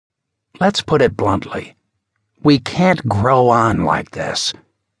Let's put it bluntly. We can't grow on like this.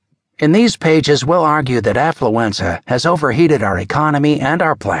 In these pages, we'll argue that affluenza has overheated our economy and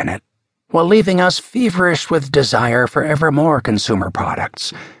our planet, while leaving us feverish with desire for ever more consumer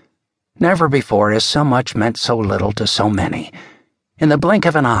products. Never before has so much meant so little to so many. In the blink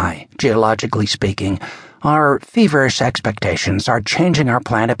of an eye, geologically speaking, our feverish expectations are changing our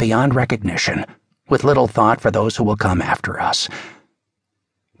planet beyond recognition, with little thought for those who will come after us.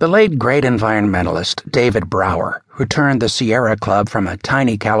 The late great environmentalist David Brower, who turned the Sierra Club from a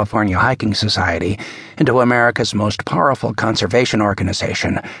tiny California hiking society into America's most powerful conservation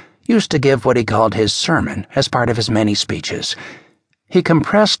organization, used to give what he called his sermon as part of his many speeches. He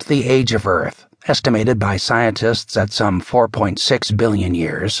compressed the age of Earth, estimated by scientists at some 4.6 billion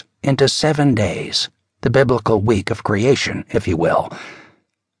years, into 7 days, the biblical week of creation, if you will.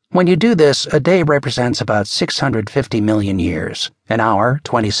 When you do this, a day represents about 650 million years, an hour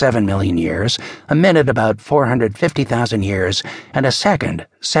 27 million years, a minute about 450,000 years, and a second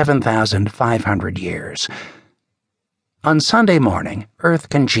 7,500 years. On Sunday morning, Earth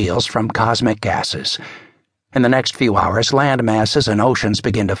congeals from cosmic gases. In the next few hours, land masses and oceans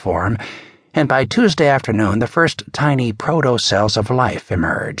begin to form, and by Tuesday afternoon the first tiny proto-cells of life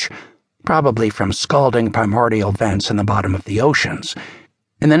emerge, probably from scalding primordial vents in the bottom of the oceans.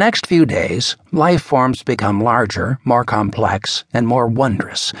 In the next few days, life forms become larger, more complex, and more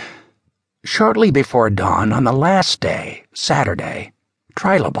wondrous. Shortly before dawn on the last day, Saturday,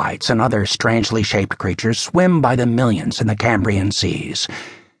 trilobites and other strangely shaped creatures swim by the millions in the Cambrian seas.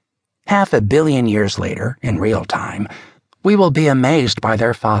 500 million years later, in real time, we will be amazed by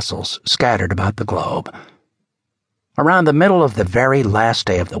their fossils scattered about the globe. Around the middle of the very last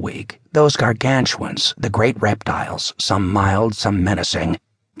day of the week, those gargantuans, the great reptiles, some mild, some menacing,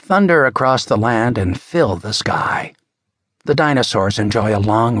 thunder across the land and fill the sky. The dinosaurs enjoy a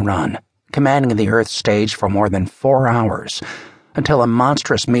long run, commanding the Earth's stage for more than 4 hours, until a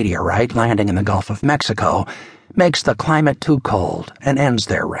monstrous meteorite landing in the Gulf of Mexico makes the climate too cold and ends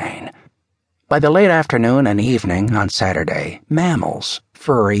their reign. By the late afternoon and evening on Saturday, mammals,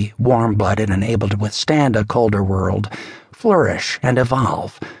 furry, warm-blooded, and able to withstand a colder world, flourish and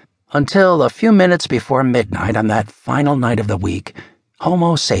evolve, until a few minutes before midnight on that final night of the week,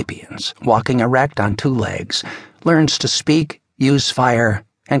 Homo sapiens, walking erect on 2 legs, learns to speak, use fire,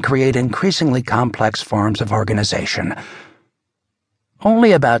 and create increasingly complex forms of organization.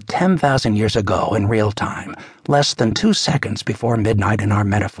 Only about 10,000 years ago in real time, less than 2 seconds before midnight in our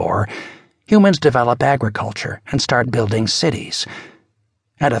metaphor, humans develop agriculture and start building cities.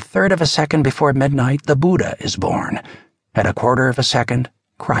 At 1/3 of a second before midnight, the Buddha is born. At 1/4 of a second,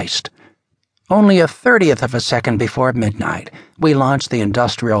 Christ. Only 1/30th of a second before midnight, we launch the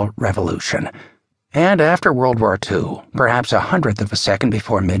Industrial Revolution. And after World War II, perhaps 100th of a second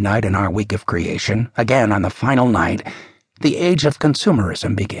before midnight in our week of creation, again on the final night, the age of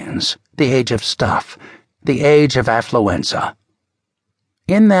consumerism begins, the age of stuff, the age of affluenza.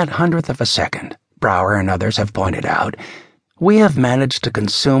 In that 100th of a second, Brower and others have pointed out, we have managed to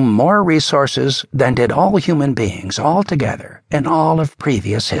consume more resources than did all human beings all together in all of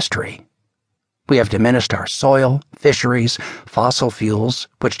previous history. We have diminished our soil, fisheries, fossil fuels,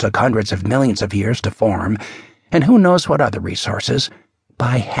 which took hundreds of millions of years to form, and who knows what other resources,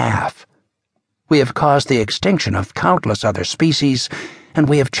 by half. We have caused the extinction of countless other species, and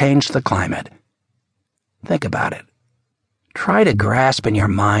we have changed the climate. Think about it. Try to grasp in your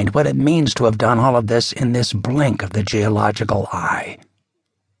mind what it means to have done all of this in this blink of the geological eye.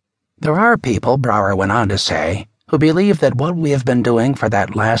 There are people, Brower went on to say, who believe that what we have been doing for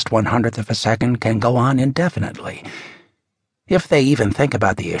that last 100th of a second can go on indefinitely. If they even think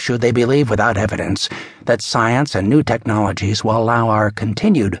about the issue, they believe without evidence that science and new technologies will allow our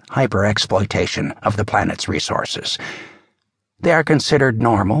continued hyper-exploitation of the planet's resources. They are considered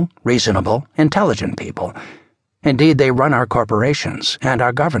normal, reasonable, intelligent people. Indeed, they run our corporations and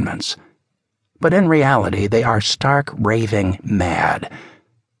our governments. But in reality, they are stark, raving mad.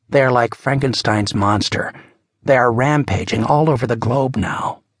 They are like Frankenstein's monster. They are rampaging all over the globe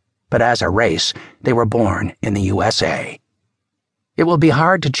now. But as a race, they were born in the USA. It will be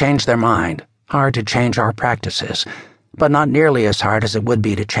hard to change their mind, hard to change our practices, but not nearly as hard as it would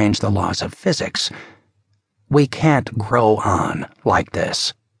be to change the laws of physics. We can't grow on like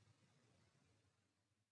this.